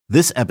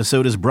This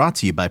episode is brought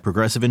to you by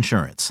Progressive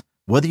Insurance.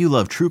 Whether you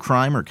love true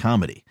crime or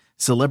comedy,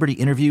 celebrity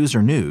interviews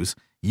or news,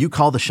 you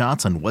call the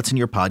shots on what's in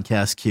your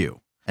podcast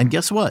queue. And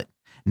guess what?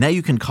 Now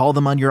you can call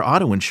them on your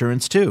auto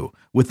insurance too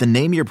with the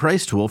Name Your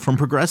Price tool from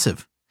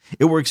Progressive.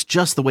 It works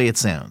just the way it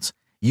sounds.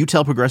 You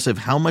tell Progressive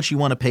how much you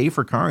want to pay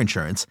for car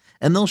insurance,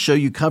 and they'll show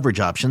you coverage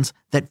options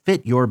that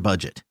fit your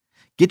budget.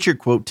 Get your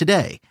quote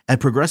today at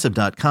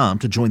Progressive.com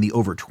to join the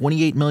over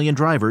 28 million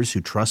drivers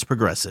who trust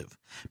Progressive.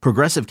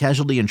 Progressive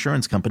Casualty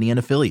Insurance Company and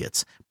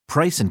Affiliates.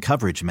 Price and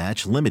coverage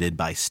match limited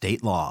by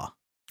state law.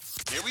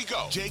 Here we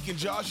go. Jake and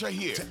Josh are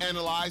here to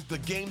analyze the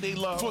game they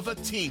love for the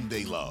team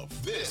they love.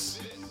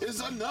 This is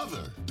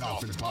another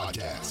Dolphins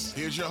podcast.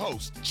 Here's your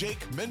host,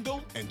 Jake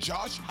Mendel and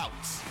Josh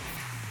Houtz.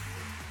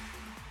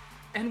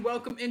 And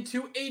welcome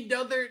into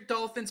another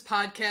Dolphins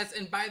podcast.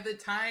 And by the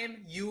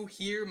time you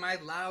hear my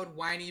loud,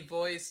 whiny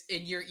voice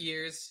in your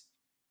ears,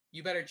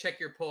 you better check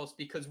your pulse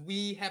because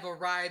we have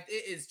arrived.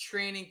 It is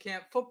training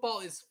camp.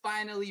 Football is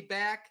finally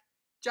back.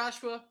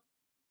 Joshua,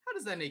 how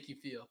does that make you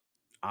feel?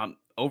 I'm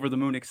over the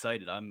moon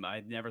excited.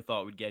 I never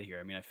thought we'd get here.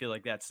 I mean, I feel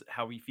like that's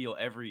how we feel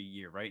every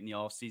year, right? In the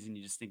off season,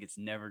 you just think it's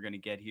never going to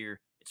get here.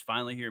 It's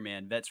finally here,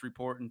 man. Vets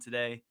reporting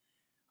today.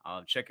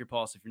 Check your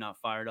pulse if you're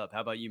not fired up. How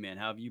about you, man?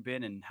 How have you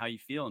been and how you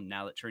feeling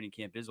now that training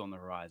camp is on the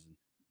horizon?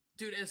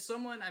 Dude, as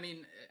someone,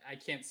 I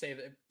can't say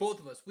that both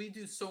of us, we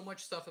do so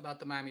much stuff about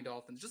the Miami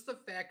Dolphins. Just the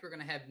fact we're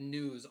going to have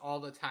news all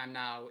the time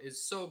now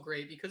is so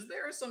great because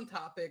there are some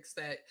topics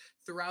that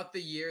throughout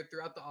the year,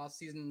 throughout the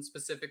offseason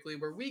specifically,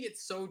 where we get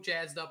so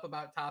jazzed up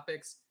about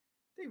topics,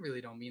 they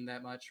really don't mean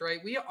that much, right?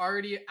 We are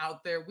already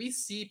out there. We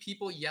see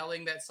people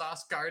yelling that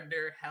Sauce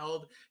Gardner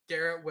held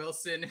Garrett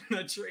Wilson in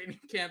a training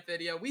camp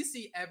video. We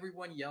see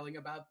everyone yelling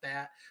about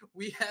that.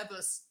 We have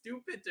a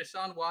stupid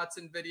Deshaun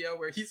Watson video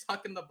where he's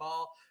hucking the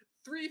ball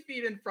 3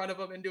 feet in front of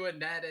him into a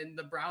net, and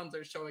the Browns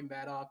are showing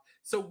that off.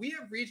 So we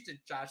have reached it,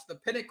 Josh, the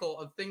pinnacle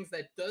of things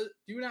that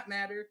do not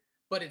matter,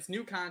 but it's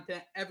new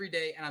content every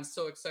day, and I'm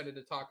so excited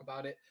to talk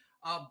about it.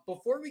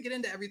 Before we get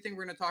into everything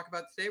we're going to talk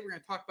about today, we're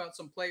going to talk about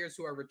some players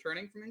who are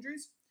returning from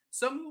injuries,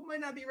 some who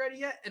might not be ready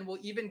yet, and we'll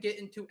even get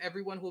into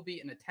everyone who will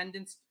be in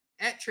attendance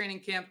at training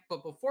camp.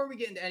 But before we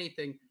get into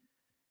anything,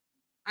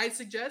 I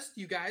suggest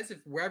you guys, if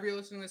wherever you're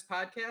listening to this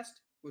podcast,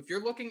 if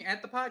you're looking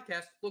at the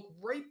podcast, look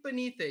right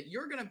beneath it.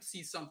 You're going to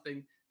see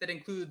something that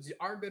includes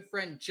our good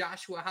friend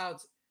Joshua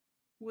Houtz,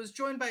 who was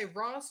joined by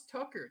Ross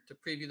Tucker to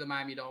preview the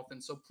Miami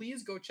Dolphins. So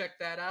please go check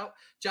that out.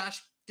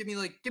 Josh, give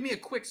me a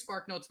quick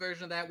Spark Notes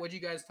version of that. What do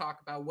you guys talk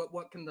about?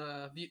 What can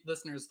the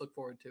listeners look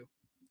forward to?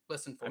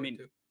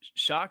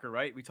 Shocker,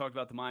 right? We talked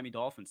about the Miami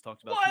Dolphins,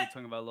 talked about Tua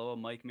Tagovailoa,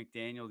 Mike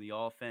McDaniel, the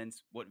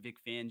offense, what Vic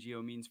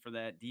Fangio means for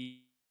that.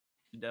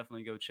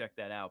 Definitely go check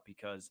that out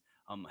because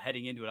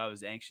heading into it, I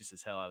was anxious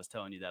as hell. I was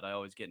telling you that I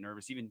always get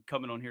nervous, even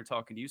coming on here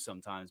talking to you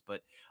sometimes,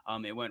 but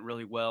it went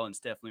really well and it's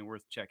definitely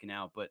worth checking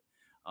out. But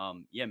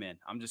yeah, man,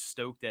 I'm just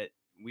stoked that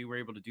we were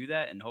able to do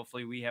that, and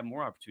hopefully we have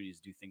more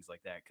opportunities to do things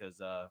like that because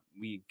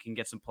we can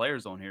get some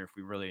players on here if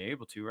we really are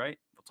able to, right?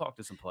 We'll talk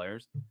to some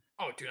players.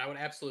 Oh, dude, I would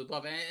absolutely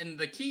love it. And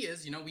the key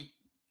is,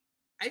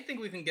 I think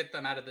we can get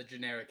them out of the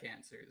generic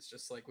answers,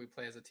 just like we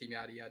play as a team,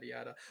 yada, yada,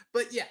 yada.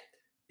 But yeah,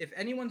 if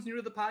anyone's new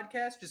to the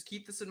podcast, just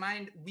keep this in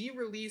mind. We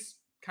release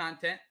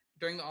content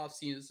during the off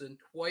season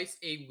twice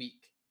a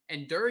week.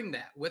 And during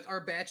that, with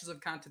our batches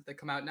of content that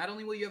come out, not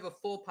only will you have a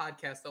full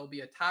podcast that will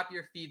be atop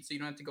your feed so you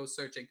don't have to go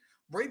searching,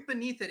 right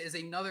beneath it is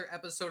another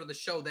episode of the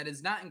show that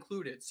is not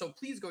included. So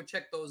please go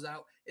check those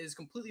out. It is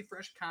completely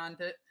fresh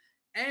content.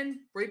 And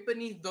right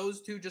beneath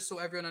those two, just so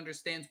everyone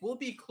understands, will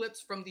be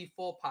clips from the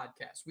full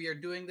podcast. We are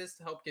doing this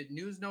to help get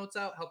news notes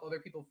out, help other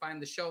people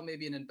find the show,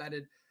 maybe an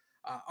embedded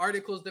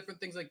articles, different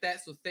things like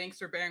that. So thanks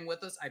for bearing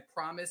with us. I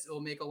promise it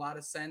will make a lot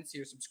of sense.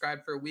 You're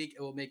subscribed for a week.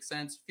 It will make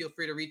sense. Feel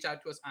free to reach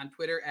out to us on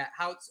Twitter at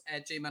Houtz,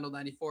 at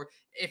JMendel94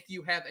 if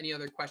you have any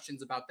other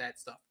questions about that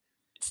stuff.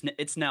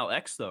 It's now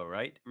X though,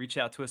 right? Reach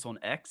out to us on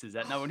X. Is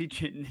that not what he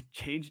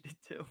changed it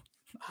to?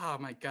 Oh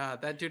my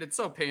God, that dude, it's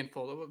so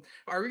painful.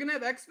 Are we gonna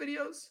have X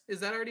videos?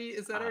 Is that already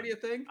a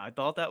thing? I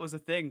thought that was a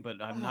thing,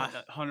 but I'm not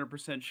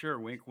 100% sure.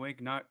 Wink,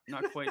 wink. Not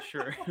quite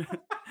sure.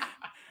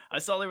 I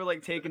saw they were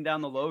taking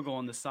down the logo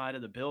on the side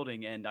of the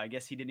building, and I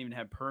guess he didn't even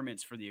have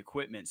permits for the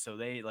equipment, so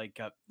they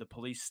the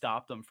police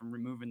stopped them from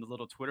removing the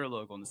little Twitter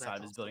logo on the side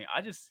of his building.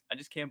 I just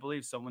can't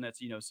believe someone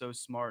that's so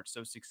smart,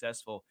 so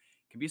successful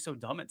can be so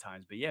dumb at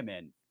times. But yeah,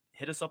 man,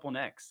 hit us up on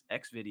X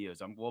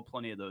videos. We'll have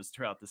plenty of those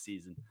throughout the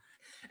season.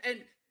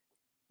 And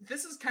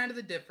this is kind of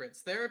the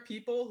difference. There are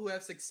people who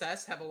have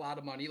success, have a lot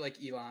of money, like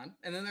Elon,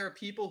 and then there are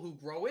people who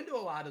grow into a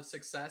lot of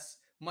success,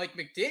 Mike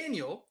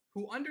McDaniel,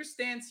 who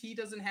understands he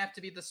doesn't have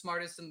to be the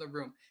smartest in the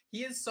room.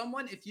 He is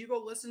someone, if you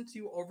go listen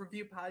to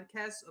overview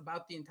podcasts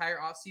about the entire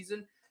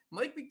offseason,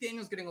 Mike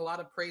McDaniel's getting a lot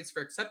of praise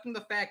for accepting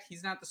the fact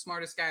he's not the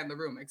smartest guy in the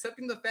room,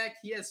 accepting the fact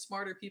he has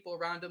smarter people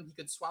around him. He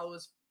could swallow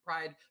his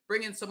pride,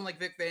 bring in someone like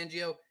Vic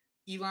Fangio.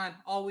 Elon,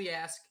 all we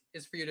ask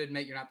is for you to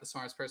admit you're not the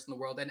smartest person in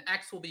the world, and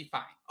X will be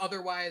fine.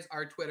 Otherwise,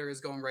 our Twitter is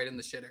going right in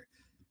the shitter.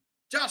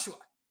 Joshua,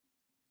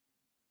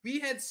 we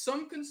had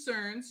some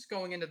concerns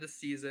going into the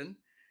season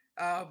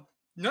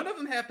None of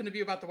them happen to be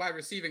about the wide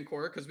receiving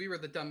core because we were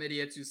the dumb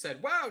idiots who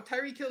said, wow,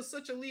 Tyreek Hill's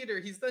such a leader.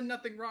 He's done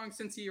nothing wrong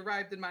since he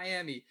arrived in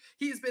Miami.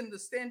 He's been the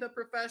stand-up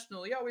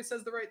professional. He always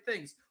says the right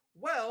things.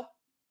 Well,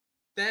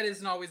 that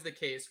isn't always the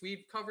case.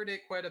 We've covered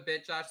it quite a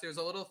bit, Josh. There's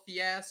a little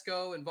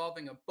fiasco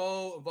involving a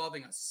boat,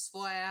 involving a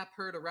slap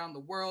heard around the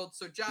world.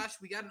 So, Josh,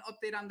 we got an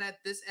update on that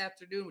this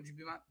afternoon. Would you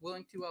be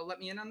willing to let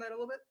me in on that a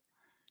little bit?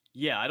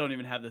 Yeah, I don't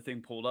even have the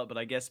thing pulled up, but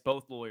I guess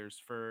both lawyers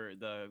for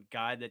the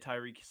guy that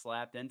Tyreek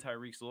slapped and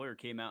Tyreek's lawyer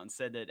came out and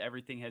said that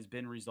everything has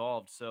been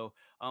resolved. So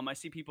I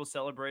see people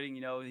celebrating,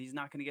 he's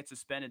not going to get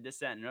suspended, this,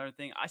 that, and another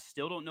thing. I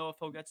still don't know if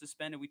he'll get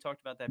suspended. We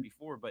talked about that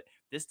before, but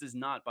this does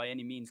not by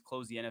any means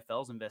close the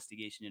NFL's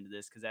investigation into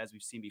this because as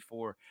we've seen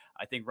before,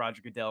 I think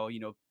Roger Goodell,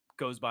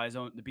 goes by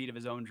the beat of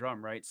his own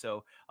drum, right?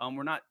 So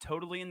we're not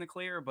totally in the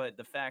clear, but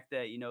the fact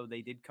that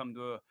they did come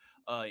to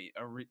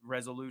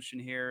resolution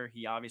here.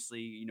 He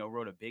obviously,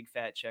 wrote a big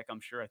fat check. I'm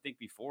sure. I think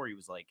before he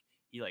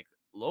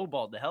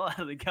lowballed the hell out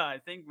of the guy. I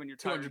think when you're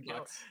 $200.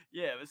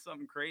 yeah, it was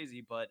something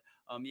crazy. But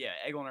yeah,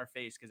 egg on our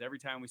face because every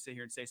time we sit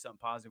here and say something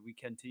positive, we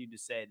continue to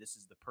say this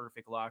is the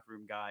perfect locker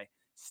room guy,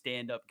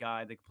 stand up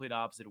guy, the complete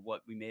opposite of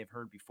what we may have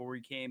heard before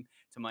he came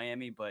to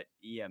Miami. But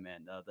yeah,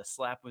 man, the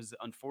slap was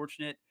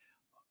unfortunate.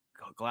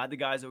 Glad the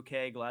guy's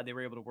okay. Glad they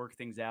were able to work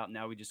things out.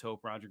 Now we just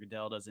hope Roger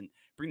Goodell doesn't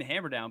bring the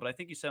hammer down. But I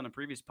think you said on the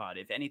previous pod,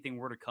 if anything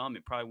were to come,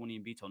 it probably wouldn't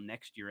even be till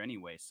next year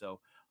anyway. So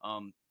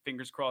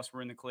fingers crossed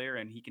we're in the clear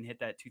and he can hit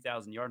that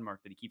 2,000-yard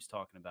mark that he keeps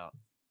talking about.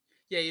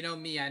 Yeah, you know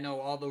me. I know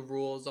all the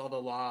rules, all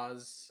the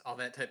laws, all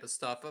that type of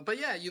stuff. But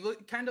yeah, you look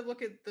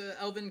at the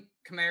Elvin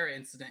Kamara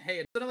incident. Hey,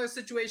 it's another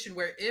situation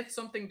where if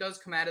something does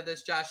come out of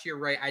this, Josh, you're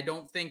right. I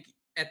don't think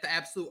at the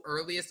absolute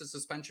earliest a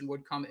suspension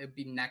would come. It would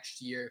be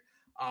next year.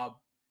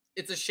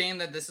 It's a shame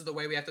that this is the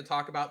way we have to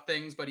talk about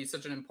things, but he's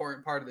such an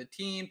important part of the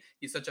team.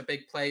 He's such a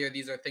big player.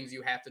 These are things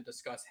you have to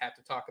discuss, have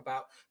to talk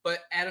about. But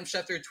Adam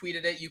Schefter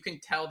tweeted it. You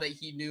can tell that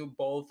he knew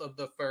both of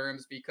the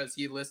firms because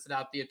he listed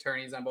out the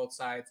attorneys on both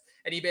sides.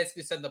 And he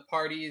basically said the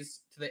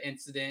parties to the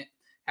incident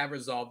have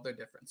resolved their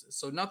differences.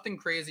 So nothing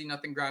crazy,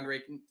 nothing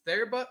groundbreaking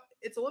there, but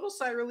it's a little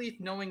sigh of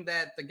relief knowing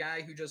that the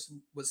guy who just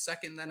was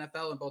second in the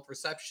NFL in both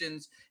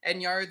receptions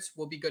and yards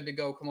will be good to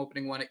go come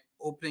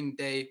opening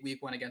day,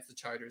 week 1 against the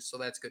Chargers. So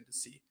that's good to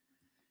see.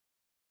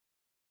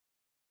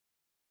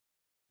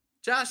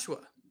 Joshua,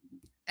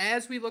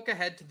 as we look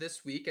ahead to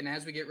this week and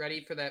as we get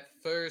ready for that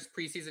first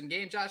preseason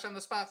game, Josh, on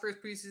the spot, first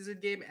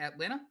preseason game,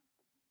 Atlanta?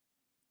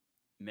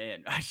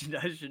 Man, I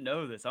should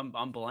know this. I'm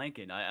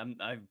blanking.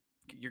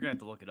 You're gonna have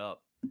to look it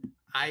up.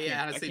 I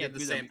honestly did the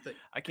same thing.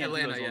 I can't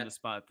do those on the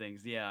spot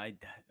things. Yeah,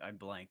 I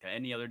blanked.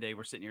 Any other day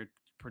we're sitting here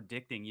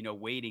predicting,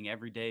 waiting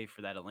every day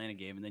for that Atlanta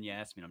game, and then you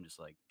ask me, and I'm just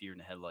like deer in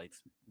the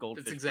headlights.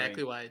 Goldfish. That's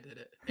exactly why I did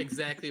it.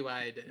 Exactly why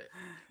I did it.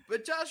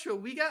 But Joshua,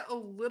 we got a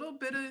little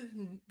bit of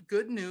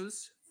good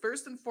news.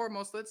 First and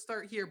foremost, let's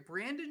start here.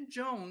 Brandon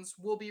Jones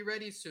will be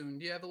ready soon.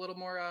 Do you have a little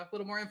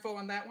more info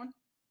on that one?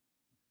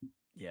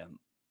 Yeah,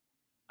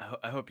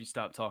 I hope you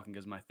stop talking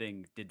because my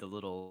thing did the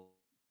little.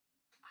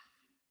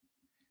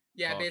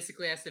 Yeah, I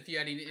basically asked if you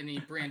had any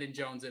Brandon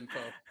Jones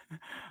info.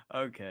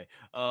 Okay.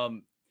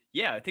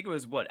 Yeah, I think it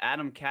was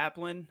Adam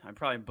Kaplan. I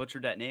probably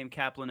butchered that name,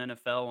 Kaplan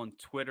NFL on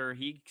Twitter.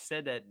 He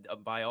said that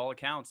by all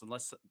accounts,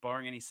 unless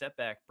barring any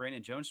setback,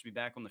 Brandon Jones should be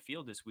back on the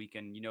field this week.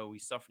 And, we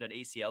suffered that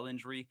ACL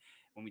injury.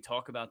 When we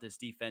talk about this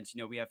defense,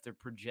 we have to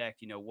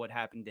project, what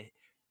happened to,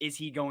 is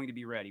he going to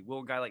be ready?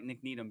 Will a guy like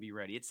Nick Needham be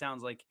ready? It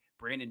sounds like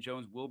Brandon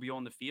Jones will be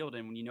on the field.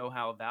 And when you know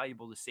how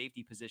valuable the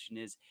safety position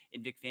is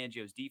in Vic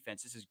Fangio's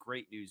defense, this is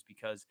great news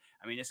because,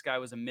 this guy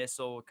was a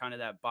missile, kind of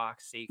that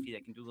box safety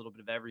that can do a little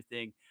bit of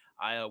everything.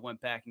 I went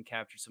back and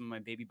captured some of my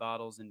baby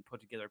bottles and put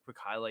together a quick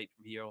highlight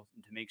reel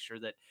to make sure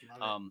that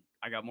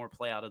I got more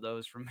play out of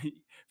those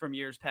from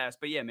years past.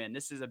 But yeah, man,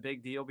 this is a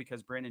big deal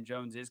because Brandon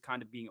Jones is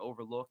kind of being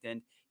overlooked,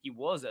 and he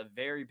was a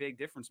very big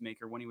difference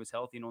maker when he was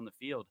healthy and on the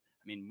field.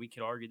 We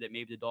could argue that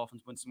maybe the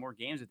Dolphins win some more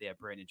games if they had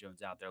Brandon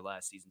Jones out there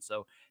last season.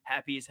 So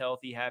happy he's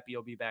healthy, happy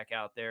he'll be back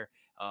out there.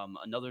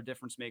 Another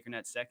difference maker in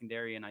that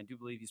secondary, and I do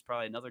believe he's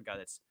probably another guy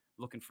that's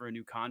looking for a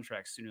new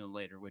contract sooner than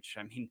later, which,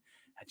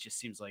 that just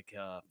seems like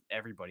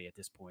everybody at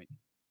this point.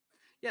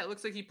 Yeah, it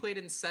looks like he played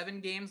in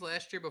 7 games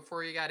last year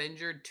before he got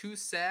injured, 2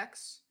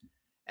 sacks.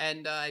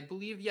 And I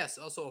believe, yes,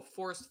 also a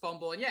forced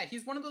fumble. And yeah,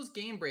 he's one of those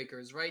game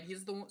breakers, right?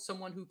 He's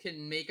someone who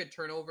can make a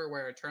turnover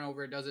where a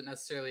turnover doesn't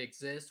necessarily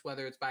exist,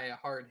 whether it's by a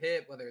hard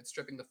hit, whether it's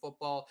stripping the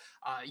football.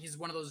 He's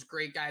one of those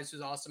great guys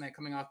who's awesome at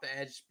coming off the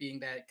edge, being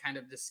that kind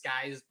of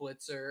disguised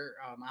blitzer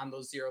on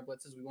those zero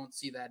blitzes. We won't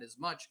see that as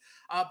much.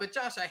 But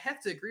Josh, I have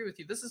to agree with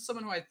you. This is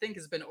someone who I think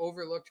has been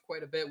overlooked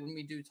quite a bit when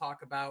we do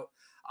talk about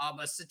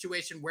a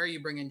situation where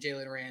you bring in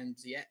Jalen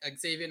Ramsey.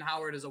 Xavier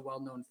Howard is a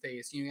well-known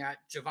face. You got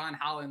Javon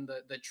Holland,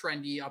 the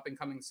trendy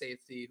up-and-coming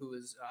safety who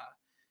is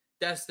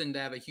destined to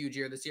have a huge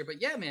year this year.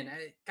 But yeah, man,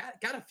 I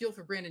got to feel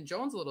for Brandon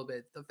Jones a little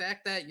bit. The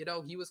fact that,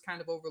 he was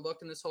kind of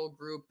overlooked in this whole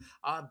group.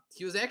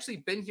 He was actually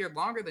been here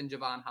longer than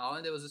Javon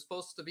Holland. It was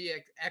supposed to be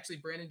actually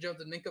Brandon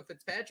Jones and Minkah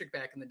Fitzpatrick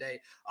back in the day.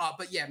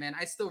 But yeah, man,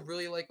 I still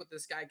really like what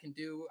this guy can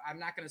do. I'm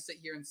not going to sit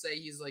here and say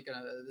he's like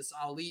this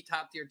elite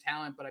top tier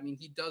talent, but I mean,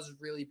 he does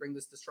really bring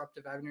this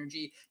disruptive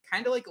energy,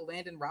 kind of like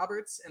Landon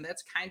Roberts. And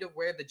that's kind of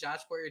where the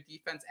Josh Boyer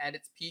defense at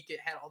its peak, it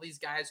had all these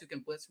guys who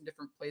can blitz from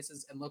different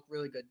places and look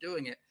really good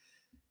doing it.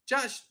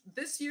 Josh,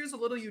 this year's a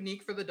little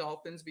unique for the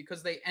Dolphins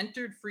because they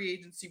entered free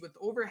agency with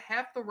over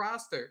half the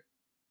roster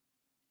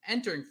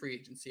entering free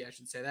agency, I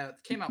should say.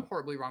 That came out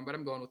horribly wrong, but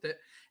I'm going with it.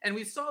 And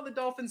we saw the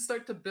Dolphins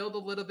start to build a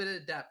little bit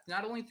of depth,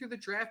 not only through the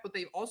draft, but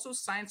they've also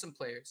signed some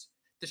players.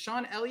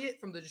 Deshaun Elliott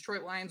from the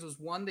Detroit Lions was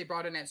one they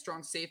brought in at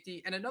strong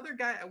safety. And another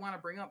guy I want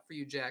to bring up for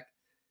you, Josh,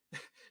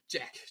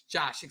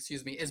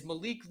 is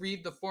Malik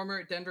Reed, the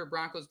former Denver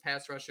Broncos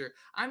pass rusher.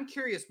 I'm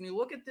curious, when you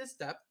look at this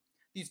depth,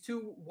 these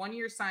 2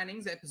 one-year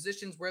signings at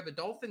positions where the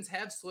Dolphins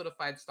have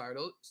solidified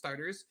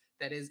starters,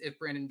 that is, if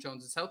Brandon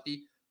Jones is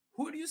healthy,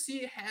 who do you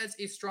see has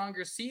a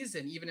stronger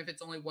season, even if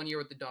it's only 1 year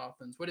with the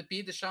Dolphins? Would it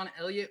be Deshaun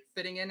Elliott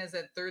fitting in as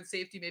that third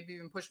safety, maybe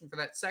even pushing for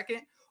that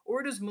second?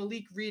 Or does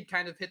Malik Reed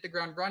kind of hit the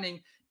ground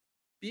running,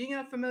 being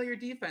a familiar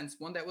defense,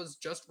 one that was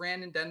just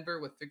ran in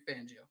Denver with Vic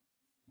Fangio?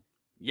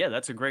 Yeah,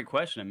 that's a great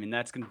question. I mean,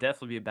 that's going to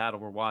definitely be a battle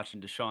we're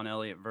watching, Deshaun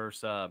Elliott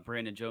versus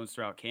Brandon Jones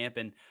throughout camp.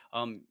 And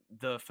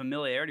the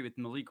familiarity with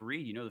Malik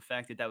Reed, the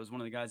fact that that was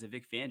one of the guys at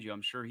Vic Fangio,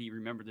 I'm sure he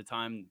remembered the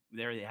time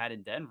there they had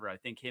in Denver. I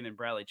think him and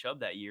Bradley Chubb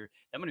that year,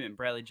 that might have been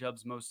Bradley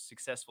Chubb's most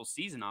successful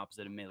season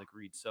opposite of Malik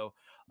Reed. So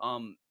I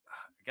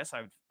guess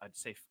I'd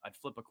say I'd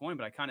flip a coin,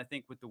 but I kind of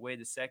think with the way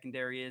the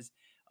secondary is,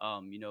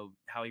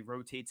 how he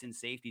rotates in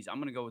safeties, I'm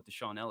going to go with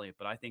Deshaun Elliott.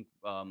 But I think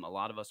a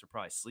lot of us are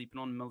probably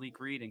sleeping on Malik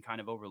Reed and kind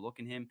of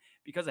overlooking him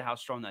because of how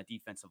strong that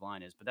defensive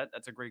line is. But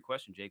that's a great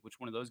question, Jake. Which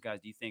one of those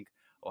guys do you think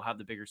will have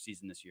the bigger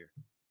season this year?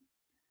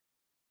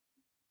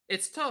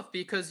 It's tough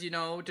because,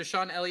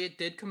 Deshaun Elliott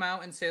did come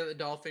out and say that the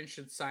Dolphins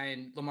should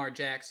sign Lamar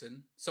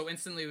Jackson. So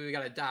instantly we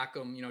got to dock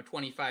him,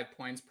 25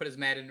 points, put his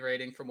Madden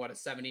rating from a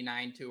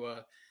 79 to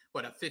a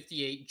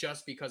 58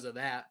 just because of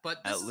that.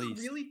 But this At is least.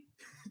 a really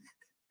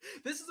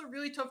this is a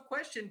really tough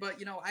question, but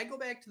I go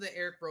back to the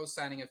Eric Rose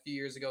signing a few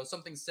years ago,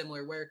 something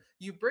similar where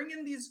you bring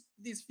in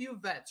these few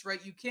vets,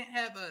 right? You can't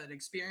have an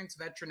experienced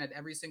veteran at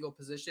every single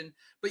position,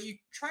 but you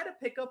try to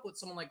pick up what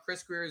someone like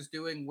Chris Greer is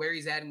doing, where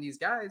he's adding these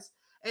guys,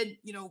 and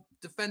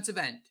defensive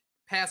end,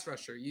 pass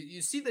rusher.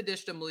 You see the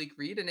dish to Malik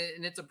Reed, and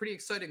it's a pretty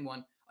exciting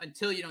one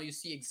until you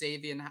see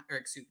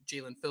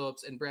Jalen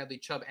Phillips and Bradley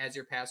Chubb as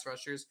your pass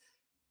rushers.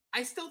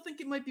 I still think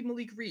it might be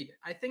Malik Reed.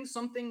 I think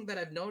something that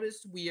I've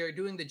noticed, we are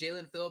doing the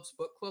Jalen Phillips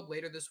book club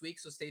later this week,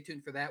 so stay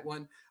tuned for that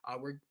one.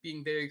 We're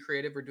being very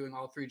creative. We're doing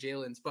all 3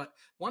 Jalens. But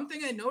one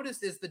thing I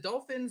noticed is the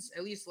Dolphins,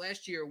 at least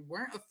last year,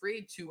 weren't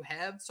afraid to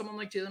have someone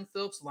like Jalen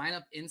Phillips line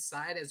up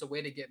inside as a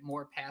way to get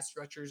more pass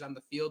rushers on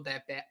the field,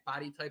 that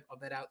body type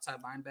of that outside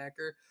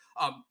linebacker.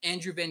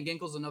 Andrew Van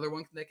Ginkel's another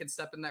one that can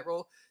step in that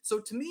role. So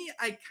to me,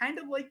 I kind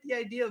of like the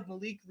idea of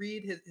Malik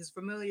Reed, his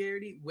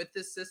familiarity with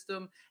this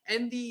system,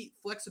 and the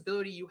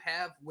flexibility you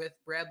have with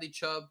Bradley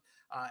Chubb,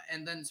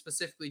 and then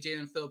specifically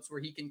Jalen Phillips,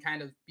 where he can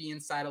kind of be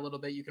inside a little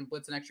bit. You can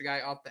blitz an extra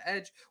guy off the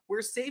edge.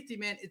 Where safety,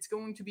 man, it's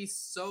going to be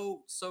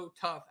so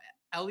tough.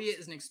 Elliott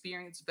is an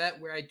experienced vet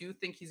where I do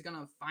think he's going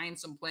to find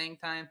some playing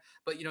time.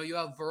 But, you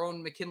have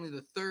Verone McKinley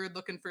III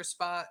looking for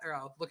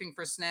looking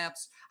for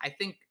snaps. I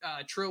think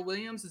Trill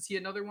Williams, is he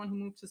another one who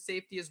moved to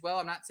safety as well?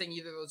 I'm not saying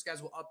either of those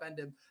guys will upend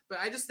him, but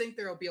I just think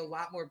there will be a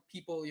lot more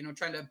people,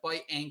 trying to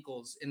bite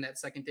ankles in that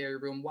secondary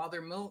room. While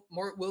there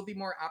will be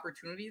more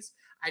opportunities,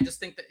 I just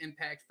think the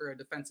impact for a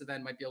defensive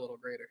end might be a little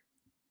greater.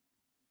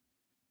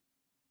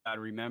 Got to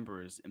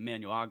remember is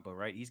Emmanuel Agba,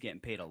 right? He's getting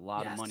paid a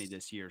lot of money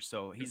this year.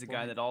 So he's a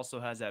guy that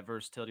also has that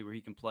versatility where he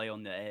can play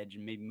on the edge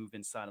and maybe move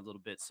inside a little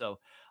bit. So,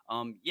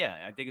 yeah,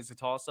 I think it's a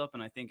toss-up,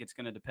 and I think it's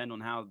going to depend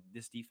on how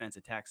this defense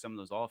attacks some of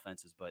those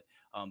offenses. But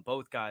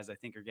both guys, I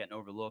think, are getting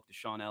overlooked.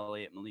 Deshaun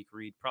Elliott, Malik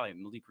Reed, probably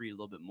Malik Reed a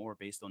little bit more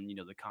based on,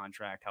 the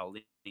contract, how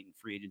late in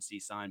free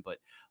agency signed. But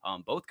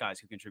both guys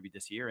could contribute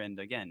this year. And,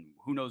 again,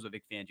 who knows what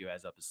Vic Fangio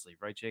has up his sleeve,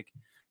 right, Jake?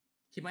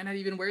 He might not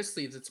even wear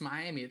sleeves. It's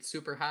Miami. It's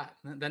super hot.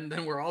 Then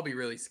we'll all be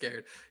really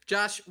scared.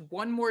 Josh,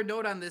 one more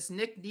note on this.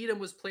 Nick Needham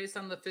was placed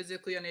on the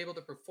physically unable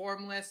to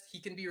perform list. He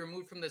can be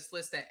removed from this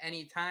list at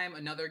any time.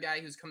 Another guy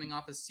who's coming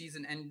off a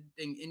season-ending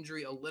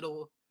injury a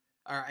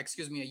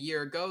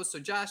year ago. So,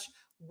 Josh,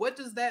 what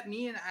does that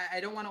mean?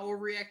 I don't want to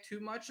overreact too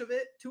much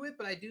to it,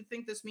 but I do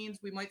think this means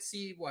we might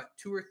see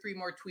 2 or 3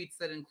 more tweets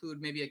that include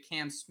maybe a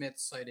Cam Smith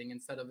sighting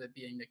instead of it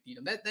being Nick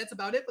Needham. That's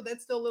about it, but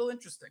that's still a little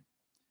interesting.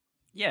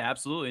 Yeah,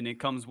 absolutely. And it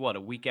comes what, a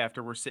week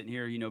after we're sitting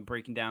here,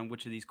 breaking down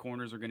which of these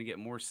corners are going to get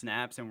more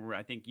snaps. And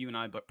I think you and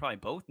I, but probably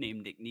both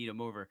named Nick Needham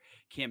over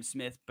Cam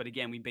Smith. But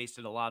again, we based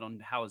it a lot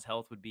on how his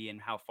health would be and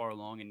how far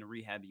along in the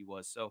rehab he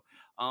was. So,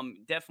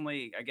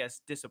 definitely, I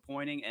guess,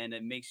 disappointing. And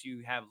it makes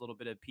you have a little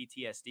bit of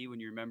PTSD when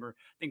you remember,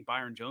 I think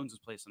Byron Jones was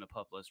placed on a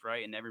pup list,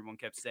 right? And everyone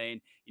kept saying,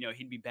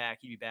 he'd be back,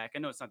 he'd be back. I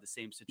know it's not the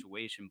same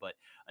situation, but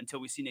until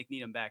we see Nick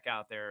Needham back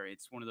out there,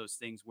 it's one of those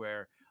things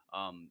where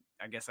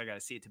I guess I got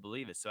to see it to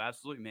believe it. So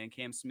absolutely, man,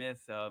 Cam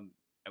Smith.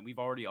 And we've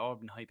already all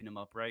been hyping him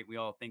up, right? We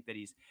all think that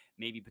he's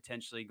maybe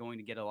potentially going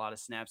to get a lot of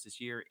snaps this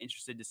year.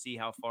 Interested to see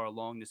how far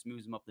along this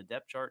moves him up the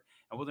depth chart,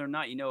 and whether or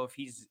not if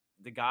he's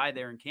the guy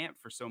there in camp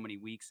for so many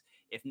weeks.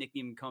 If Nick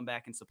Needham come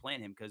back and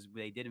supplant him, because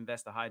they did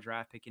invest a high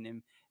draft pick in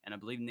him, and I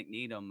believe Nick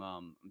Needham.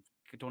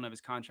 I don't have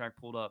his contract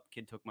pulled up.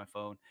 Kid took my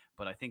phone,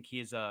 but I think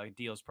his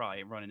deal's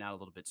probably running out a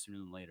little bit sooner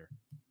than later.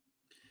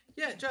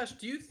 Yeah, Josh,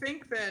 do you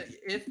think that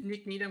if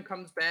Nick Needham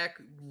comes back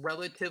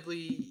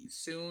relatively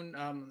soon,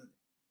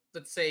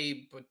 let's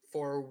say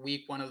before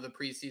week one of the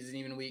preseason,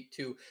 even week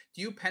two,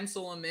 do you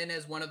pencil him in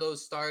as one of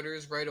those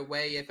starters right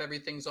away if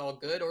everything's all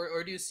good?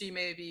 Or do you see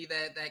maybe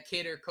that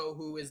Kader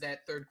Kohu is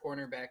that third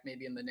cornerback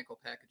maybe in the nickel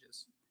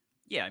packages?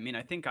 Yeah, I mean,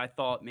 I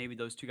thought maybe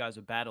those two guys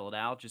would battle it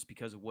out just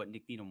because of what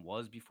Nick Needham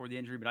was before the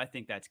injury, but I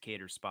think that's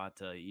Cater's spot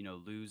to,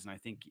 lose. And I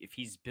think if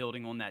he's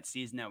building on that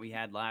season that we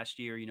had last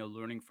year,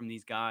 learning from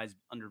these guys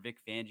under Vic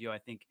Fangio, I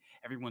think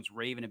everyone's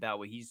raving about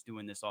what he's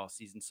doing this off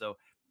season. So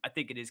I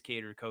think it is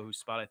Cater Kohu's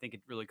spot. I think it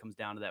really comes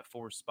down to that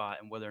fourth spot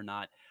and whether or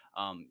not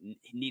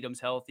Needham's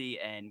healthy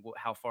and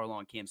how far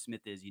along Cam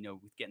Smith is,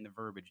 with getting the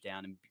verbiage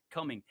down and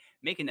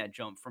making that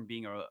jump from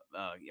being a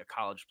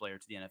college player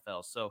to the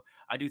NFL. So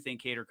I do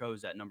think Cater Coe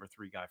is that number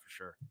 3 guy for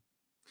sure.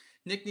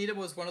 Nick Needham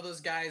was one of those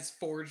guys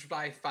forged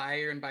by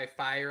fire, and by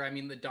fire, I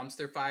mean the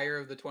dumpster fire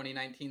of the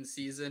 2019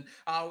 season.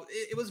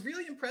 It was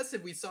really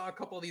impressive. We saw a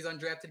couple of these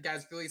undrafted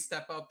guys really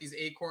step up, these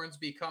acorns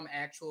become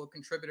actual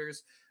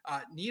contributors.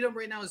 Needham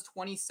right now is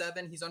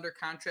 27. He's under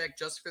contract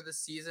just for the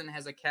season,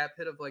 has a cap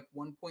hit of like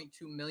 1.2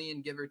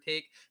 million, give or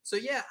take. So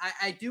yeah,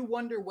 I do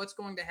wonder what's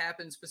going to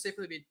happen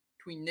specifically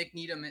between Nick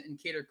Needham and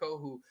Kader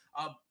Kohu.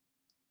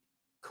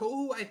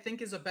 Kohu, I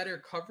think, is a better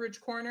coverage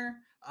corner,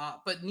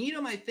 but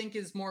Needham, I think,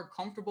 is more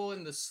comfortable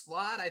in the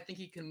slot. I think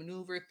he can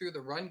maneuver through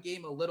the run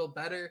game a little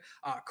better.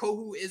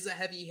 Kohu is a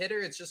heavy hitter.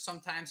 It's just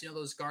sometimes,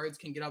 those guards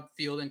can get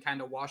upfield and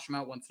kind of wash him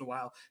out once in a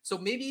while. So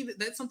maybe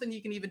that's something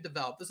he can even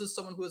develop. This is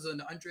someone who was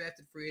an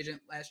undrafted free agent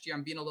last year.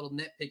 I'm being a little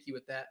nitpicky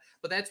with that,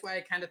 but that's why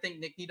I kind of think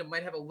Nick Needham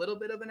might have a little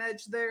bit of an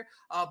edge there.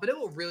 But it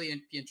will really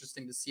be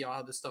interesting to see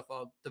how this stuff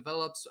all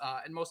develops.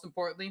 And most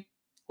importantly,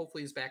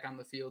 hopefully he's back on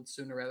the field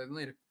sooner rather than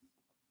later.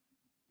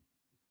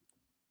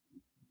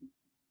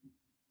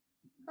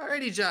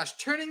 Alrighty, Josh,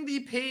 turning the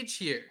page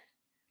here.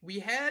 We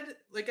had,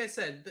 like I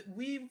said,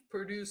 we've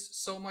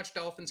produced so much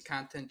Dolphins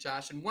content,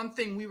 Josh, and one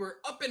thing we were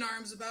up in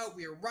arms about,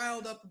 we were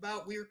riled up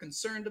about, we were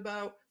concerned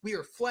about, we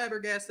were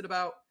flabbergasted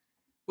about,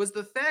 was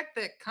the fact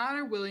that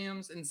Connor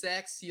Williams and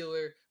Zach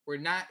Sieler were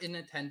not in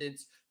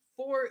attendance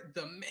for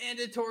the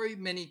mandatory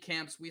mini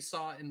camps we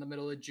saw in the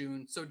middle of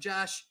June. So,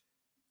 Josh,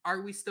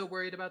 are we still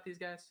worried about these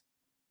guys?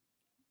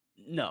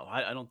 No,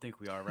 I don't think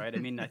we are, right? I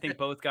mean, I think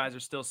both guys are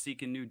still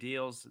seeking new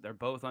deals. They're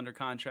both under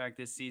contract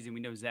this season.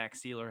 We know Zach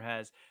Sieler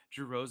has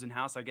Drew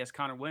Rosenhaus. I guess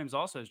Connor Williams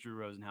also has Drew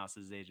Rosenhaus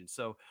as his agent.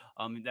 So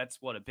that's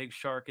what, a big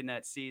shark in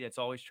that sea that's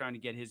always trying to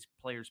get his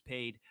players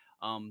paid.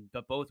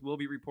 But both will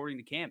be reporting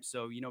to camp.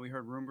 So, we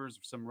heard rumors,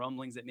 some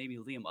rumblings that maybe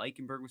Liam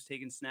Eichenberg was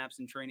taking snaps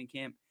in training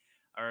camp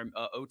or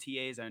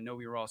OTAs. I know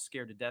we were all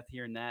scared to death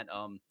hearing that.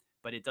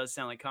 But it does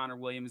sound like Connor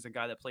Williams is a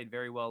guy that played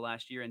very well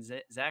last year, and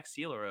Zach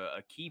Sieler,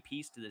 a key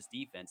piece to this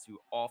defense, who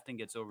often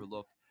gets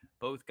overlooked.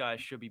 Both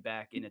guys should be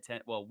back in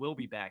attendance. Well, will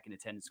be back in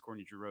attendance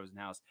according to Drew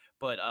Rosenhaus.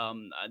 But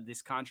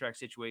this contract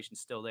situation is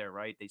still there,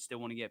 right? They still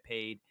want to get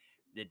paid.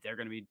 They're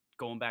going to be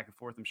going back and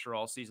forth, I'm sure,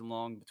 all season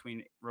long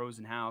between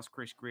Rosenhaus,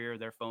 Chris Grier.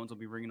 Their phones will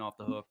be ringing off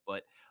the hook,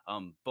 but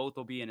both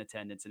will be in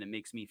attendance, and it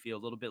makes me feel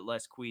a little bit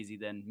less queasy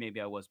than maybe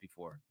I was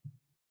before.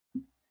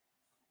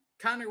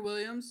 Connor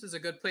Williams is a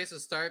good place to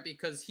start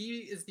because he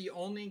is the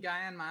only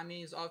guy on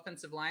Miami's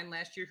offensive line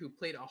last year who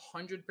played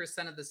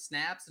 100% of the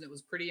snaps, and it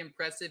was pretty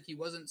impressive. He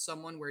wasn't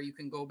someone where you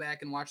can go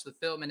back and watch the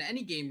film in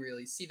any game,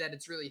 really, see that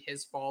it's really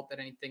his fault that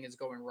anything is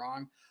going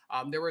wrong.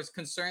 There was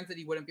concerns that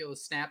he wouldn't be able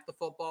to snap the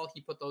football.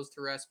 He put those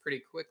to rest pretty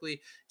quickly.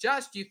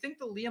 Josh, do you think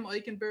the Liam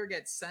Eichenberg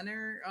at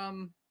center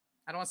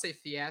I don't want to say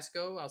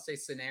fiasco, I'll say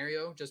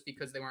scenario, just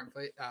because they weren't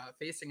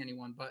facing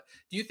anyone. But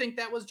do you think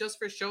that was just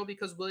for show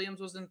because Williams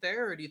wasn't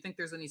there, or do you think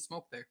there's any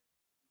smoke there?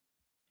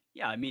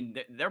 Yeah, I mean,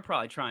 they're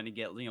probably trying to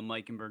get Liam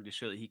Eichenberg to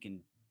show that he can,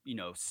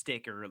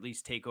 stick or at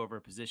least take over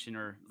a position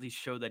or at least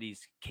show that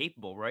he's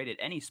capable, right, at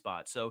any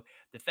spot. So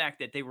the fact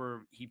that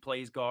he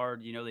plays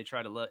guard, they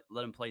try to let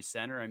him play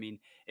center. I mean,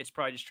 it's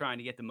probably just trying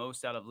to get the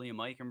most out of Liam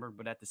Eichenberg.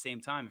 But at the same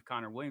time, if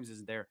Connor Williams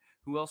isn't there,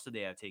 who else did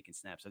they have taking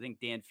snaps? I think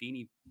Dan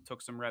Feeney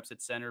took some reps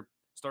at center.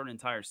 start an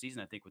entire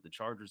season, I think, with the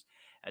Chargers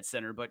at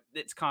center. But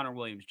it's Connor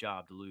Williams'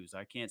 job to lose.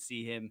 I can't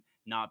see him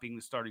not being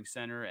the starting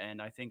center.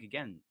 And I think,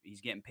 again,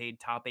 he's getting paid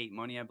top 8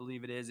 money, I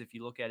believe it is. If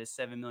you look at his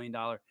 $7 million,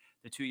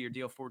 the 2-year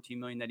deal, $14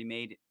 million that he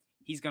made,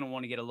 he's going to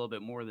want to get a little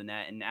bit more than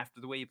that. And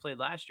after the way he played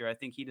last year, I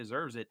think he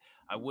deserves it.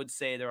 I would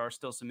say there are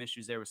still some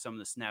issues there with some of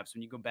the snaps.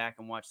 When you go back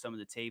and watch some of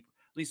the tape,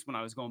 at least when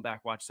I was going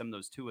back, watch some of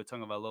those Tua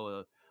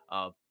Tagovailoa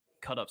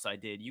cut-ups I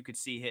did, you could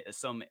see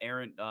some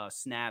errant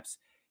snaps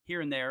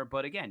here and there.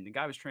 But again, the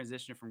guy was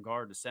transitioning from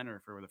guard to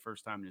center for the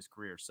first time in his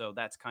career. So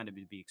that's kind of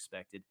to be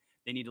expected.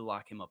 They need to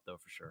lock him up, though,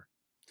 for sure.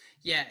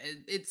 Yeah,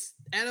 it's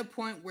at a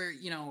point where,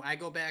 I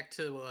go back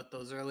to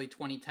those early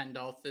 2010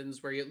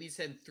 Dolphins where you at least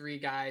had 3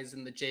 guys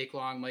in the Jake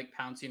Long, Mike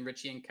Pouncey, and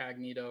Richie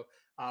Incognito.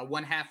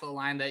 One half of the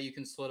line that you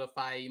can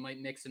solidify. You might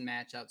mix and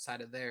match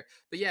outside of there.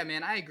 But yeah,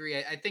 man, I agree.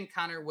 I think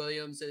Connor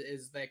Williams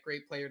is that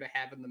great player to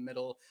have in the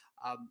middle.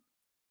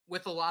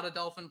 With a lot of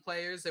Dolphin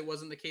players, it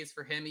wasn't the case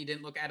for him. He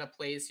didn't look out of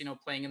place,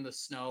 playing in the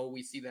snow.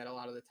 We see that a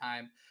lot of the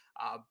time.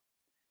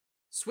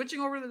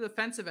 Switching over to the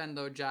defensive end,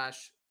 though,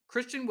 Josh,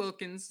 Christian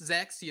Wilkins,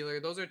 Zach Sealer,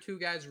 those are 2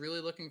 guys really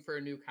looking for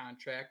a new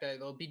contract.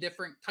 There'll be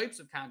different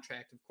types of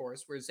contract, of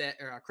course, where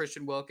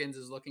Christian Wilkins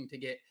is looking to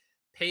get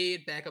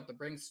paid back up the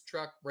Brinks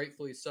truck,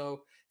 rightfully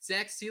so.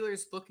 Zach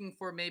Sealer's looking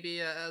for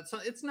maybe so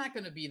it's not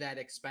going to be that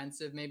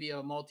expensive, maybe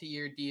a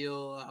multi-year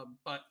deal.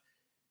 But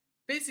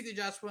basically,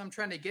 Josh, what I'm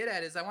trying to get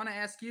at is I want to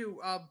ask you,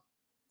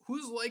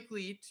 who's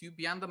likely to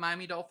be on the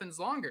Miami Dolphins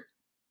longer,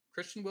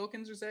 Christian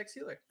Wilkins or Zach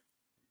Sealer,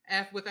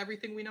 with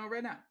everything we know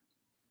right now?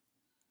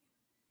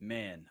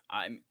 Man,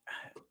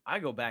 I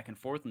go back and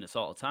forth on this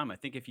all the time. I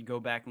think if you go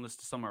back and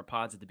listen to some of our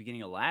pods at the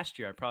beginning of last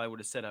year, I probably would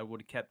have said I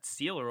would have kept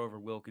Sealer over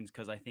Wilkins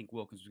because I think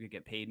Wilkins was going to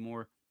get paid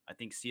more. I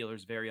think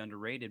Sealer's very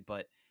underrated,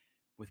 but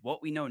with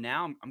what we know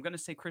now, I'm going to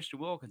say Christian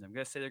Wilkins. I'm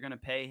going to say they're going to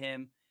pay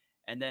him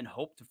and then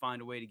hope to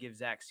find a way to give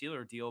Zach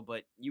Sealer a deal.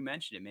 But you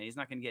mentioned it, man. He's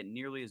not going to get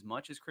nearly as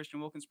much as Christian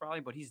Wilkins probably,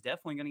 but he's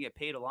definitely going to get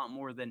paid a lot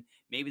more than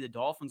maybe the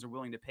Dolphins are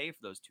willing to pay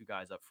for those 2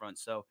 guys up front.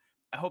 So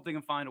I hope they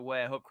can find a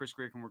way. I hope Chris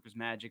Greer can work his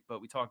magic,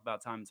 but we talk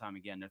about time and time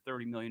again. They're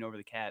 $30 million over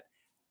the cap.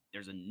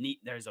 There's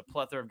a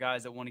plethora of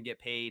guys that want to get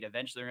paid.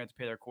 Eventually, they're going to have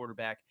to pay their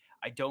quarterback.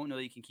 I don't know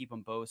that you can keep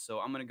them both, so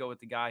I'm going to go with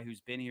the guy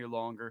who's been here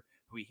longer,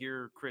 who we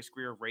hear Chris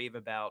Greer rave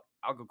about.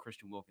 I'll go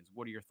Christian Wilkins.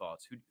 What are your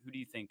thoughts? Who do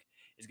you think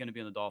is going to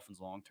be on the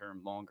Dolphins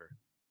long-term longer?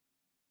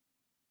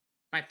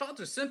 My thoughts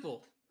are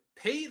simple.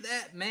 Pay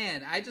that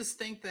man. I just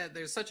think that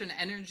there's such an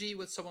energy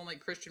with someone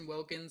like Christian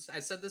Wilkins. I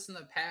said this in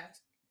the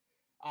past.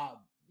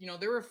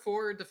 There were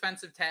 4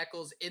 defensive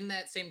tackles in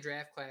that same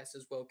draft class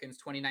as Wilkins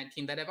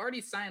 2019 that have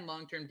already signed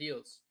long-term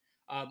deals.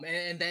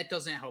 And that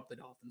doesn't help the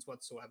Dolphins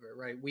whatsoever,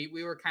 right?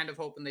 We were kind of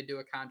hoping they'd do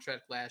a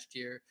contract last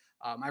year.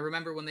 I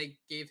remember when they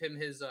gave him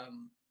his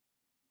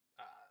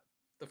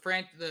the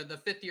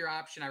 5th-year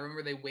option. I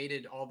remember they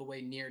waited all the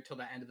way near till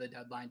the end of the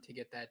deadline to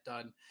get that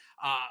done.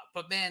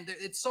 But man,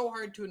 it's so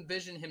hard to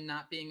envision him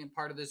not being a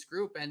part of this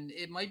group. And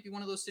it might be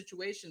one of those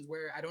situations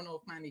where I don't know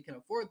if Miami can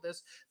afford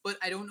this, but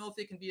I don't know if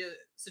it can be a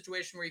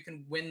situation where you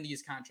can win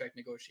these contract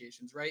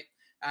negotiations, right?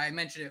 I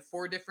mentioned it.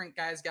 4 different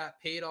guys got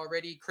paid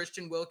already.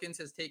 Christian Wilkins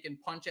has taken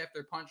punch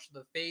after punch to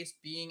the face,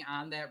 being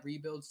on that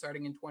rebuild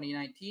starting in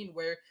 2019,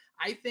 where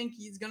I think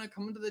he's going to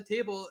come to the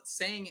table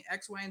saying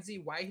X, Y, and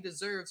Z, why he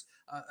deserves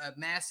a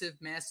massive,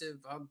 massive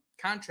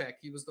contract.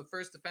 He was the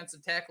first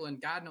defensive tackle in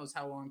God knows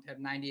how long to have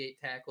 98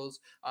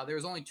 tackles. There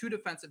was only 2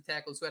 defensive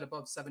tackles who had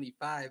above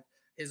 75.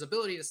 His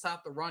ability to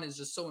stop the run is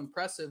just so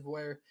impressive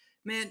where,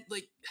 man,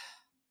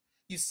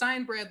 you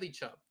signed Bradley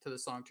Chubb to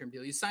this long-term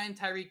deal. You signed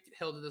Tyreek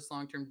Hill to this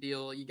long-term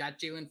deal. You got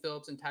Jalen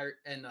Phillips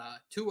and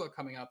Tua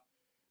coming up.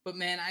 But,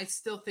 man, I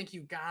still think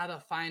you got to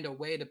find a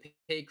way to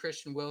pay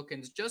Christian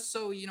Wilkins just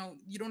so, you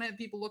don't have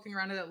people looking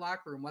around in that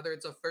locker room, whether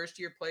it's a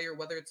first-year player,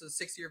 whether it's a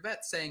 6-year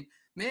vet saying,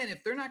 man,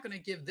 if they're not going to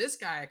give this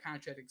guy a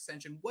contract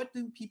extension, what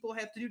do people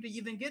have to do to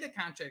even get a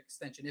contract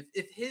extension?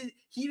 If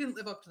he didn't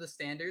live up to the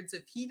standards,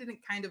 if he didn't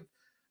kind of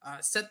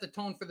set the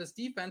tone for this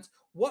defense,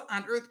 what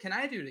on earth can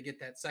I do to get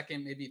that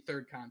second, maybe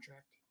 3rd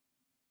contract?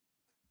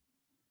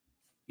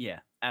 Yeah,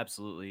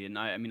 absolutely. And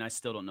I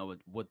still don't know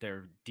what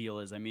their deal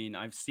is. I mean,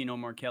 I've seen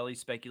Omar Kelly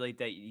speculate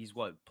that he's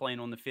playing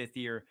on the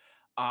 5th-year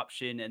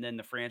option, and then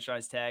the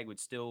franchise tag would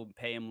still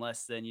pay him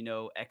less than,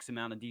 X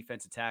amount of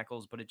defensive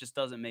tackles. But it just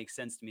doesn't make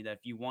sense to me that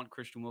if you want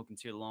Christian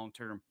Wilkins here long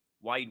term,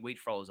 why you'd wait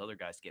for all those other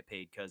guys to get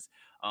paid? Because,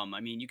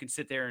 you can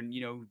sit there and,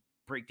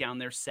 break down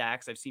their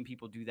sacks. I've seen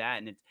people do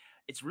that, and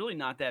it's really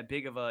not that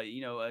big of a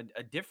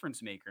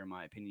difference maker in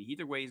my opinion.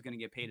 Either way, he's going to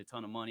get paid a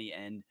ton of money,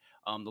 and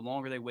the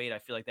longer they wait, I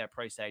feel like that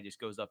price tag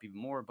just goes up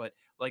even more. But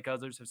like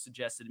others have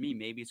suggested to me,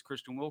 maybe it's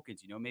Christian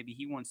Wilkins. Maybe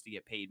he wants to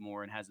get paid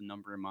more and has a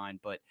number in mind,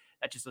 but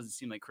that just doesn't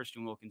seem like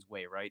Christian Wilkins'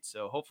 way, right?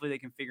 So hopefully they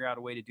can figure out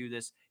a way to do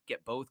this,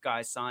 get both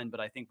guys signed.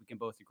 But I think we can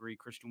both agree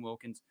Christian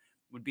Wilkins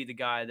would be the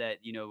guy that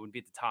would be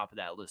at the top of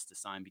that list to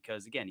sign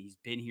because again, he's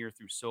been here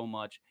through so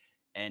much.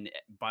 And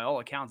by all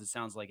accounts, it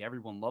sounds like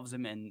everyone loves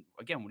him. And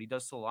again, what he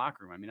does to the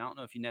locker room, I don't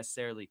know if you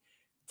necessarily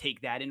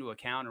take that into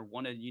account or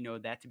want to,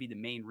 that to be the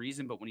main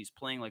reason. But when he's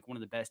playing like one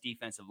of the best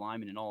defensive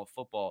linemen in all of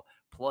football,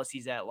 plus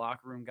he's that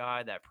locker room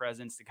guy, that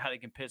presence, the guy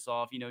that can piss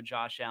off,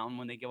 Josh Allen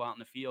when they go out in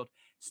the field,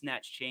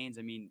 snatch chains.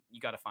 I mean, you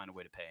got to find a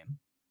way to pay him.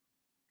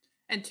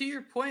 And to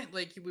your point,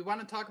 like we want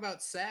to talk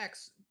about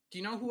sacks. Do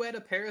you know who had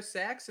a pair of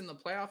sacks in the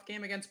playoff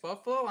game against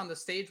Buffalo on the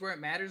stage where it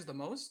matters the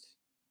most?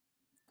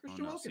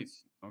 Christian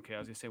Wilkins. Okay, I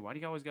was gonna say, why do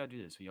you always gotta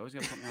do this? You always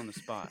gotta put me on the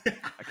spot.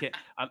 I can't.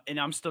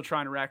 I'm still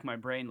trying to rack my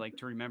brain, like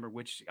to remember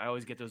which. I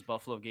always get those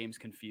Buffalo games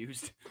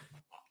confused.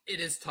 It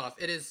is tough.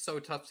 It is so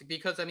tough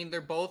because I mean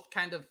they're both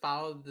kind of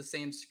followed the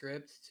same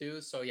script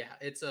too. So yeah,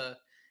 it's a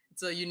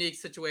unique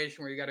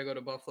situation where you got to go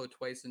to Buffalo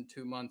twice in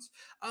 2 months.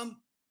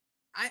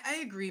 I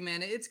agree,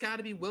 man. It's got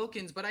to be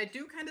Wilkins, but I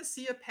do kind of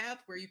see a path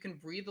where you can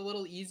breathe a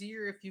little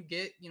easier if you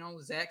get,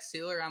 Zach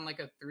Sealer on like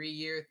a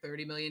 3-year,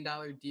 $30 million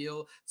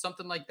deal,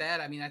 something like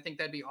that. I mean, I think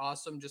that'd be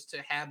awesome just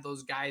to have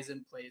those guys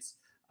in place.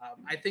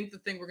 I think the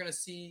thing we're going to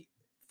see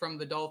from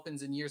the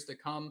Dolphins in years to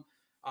come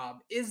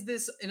is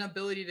this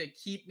inability to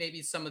keep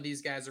maybe some of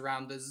these guys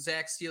around. The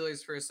Zach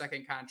Steelers for a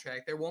second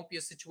contract. There won't be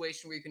a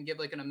situation where you can give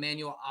like an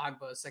Emmanuel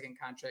Ogbah a second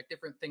contract,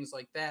 different things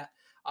like that.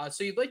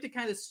 So you'd like to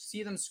kind of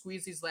see them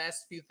squeeze these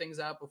last few things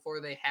out before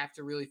they have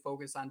to really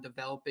focus on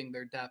developing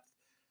their depth.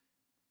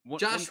 One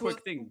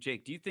quick thing,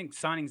 Jake. Do you think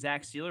signing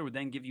Zach Sealer would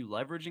then give you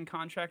leverage in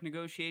contract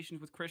negotiations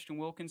with Christian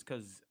Wilkins?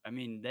 Because I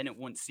mean, then it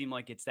wouldn't seem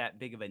like it's that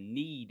big of a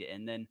need,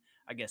 and then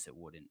I guess it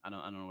wouldn't. I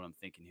don't know what I'm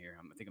thinking here.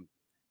 I think I'm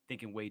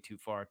thinking way too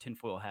far,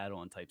 tinfoil hat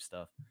on type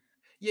stuff.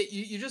 Yeah,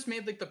 you just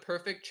made like the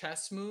perfect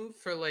chess move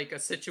for like a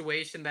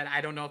situation that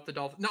I don't know if the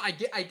Dolphins. No, I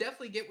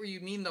definitely get where you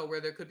mean though,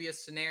 where there could be a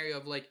scenario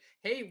of like,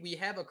 hey, we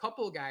have a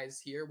couple guys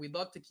here, we'd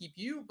love to keep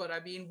you, but I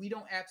mean, we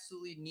don't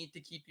absolutely need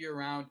to keep you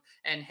around.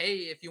 And hey,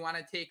 if you want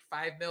to take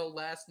 $5 million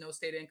less, no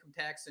state income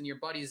tax, and your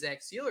buddy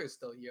Zach Sealer is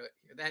still here,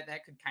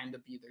 that could kind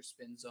of be their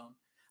spin zone.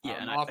 Yeah,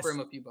 and offer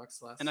him a few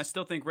bucks less. And I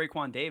still think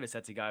Raekwon Davis,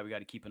 that's a guy we got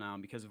to keep an eye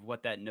on because of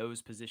what that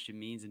nose position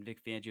means in Vic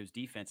Fangio's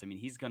defense. I mean,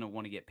 he's going to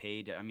want to get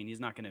paid. I mean, he's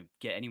not going to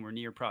get anywhere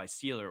near probably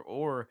Sealer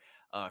or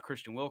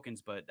Christian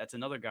Wilkins, but that's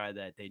another guy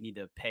that they need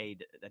to pay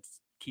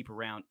that's keep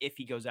around if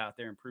he goes out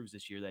there and proves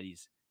this year that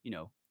he's,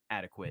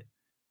 adequate.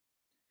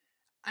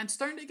 I'm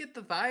starting to get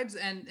the vibes,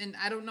 and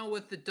I don't know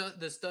what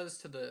this does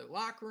to the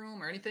locker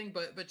room or anything,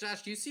 but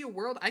Josh, do you see a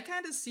world? I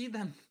kind of see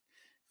them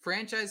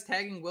franchise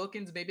tagging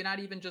Wilkins, maybe not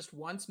even just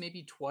once,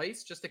 maybe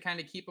twice, just to kind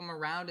of keep him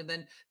around. And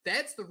then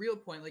that's the real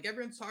point. Like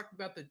everyone's talking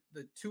about the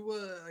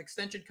Tua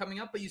extension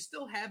coming up, but you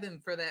still have him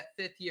for that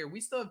 5th year.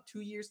 We still have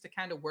 2 years to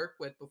kind of work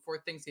with before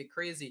things get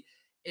crazy.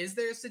 Is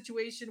there a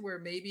situation where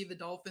maybe the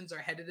Dolphins are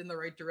headed in the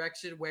right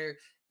direction where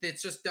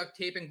it's just duct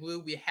tape and glue?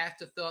 We have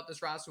to fill out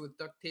this roster with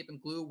duct tape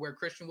and glue where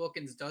Christian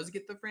Wilkins does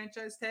get the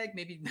franchise tag,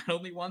 maybe not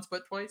only once,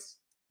 but twice?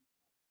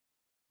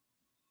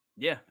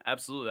 Yeah,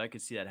 absolutely. I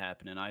could see that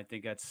happening. I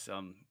think that's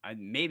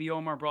maybe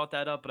Omar brought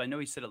that up, but I know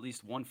he said at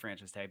least one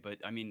franchise tag. But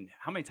I mean,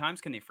 how many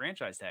times can they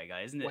franchise tag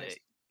guy? Isn't Twice. it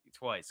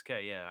twice?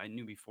 Okay, yeah. I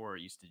knew before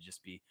it used to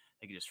just be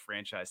they could just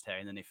franchise tag,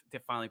 and then they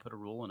finally put a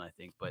rule in, I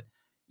think. But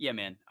yeah,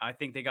 man, I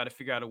think they got to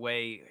figure out a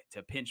way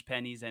to pinch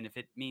pennies, and if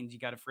it means you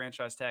got to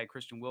franchise tag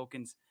Christian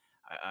Wilkins,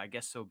 I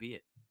guess so be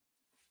it.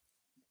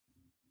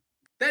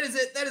 That is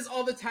it. That is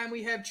all the time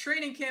we have.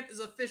 Training camp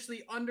is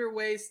officially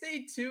underway.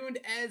 Stay tuned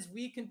as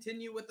we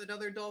continue with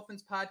another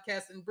Dolphins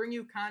podcast and bring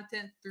you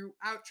content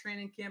throughout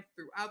training camp,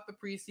 throughout the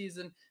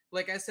preseason.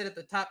 Like I said at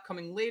the top,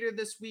 coming later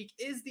this week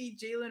is the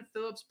Jaelan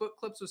Phillips book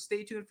club, so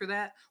stay tuned for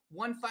that.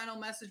 One final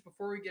message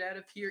before we get out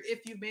of here.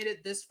 If you've made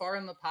it this far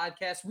in the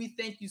podcast, we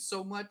thank you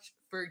so much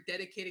for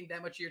dedicating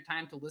that much of your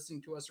time to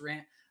listening to us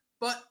rant.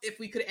 But if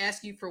we could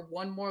ask you for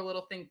one more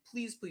little thing,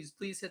 please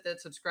hit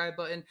that subscribe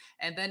button.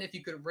 And then if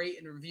you could rate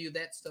and review,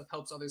 that stuff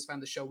helps others find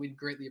the show. We'd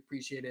greatly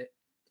appreciate it.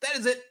 That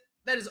is it.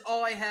 That is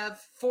all I have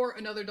for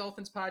another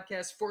Dolphins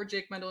podcast. For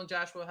Jake Mendel and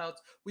Joshua Heltz,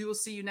 we will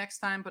see you next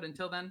time. But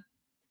until then,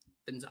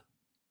 fins up.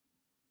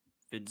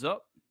 Fins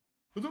up.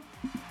 Fins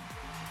up.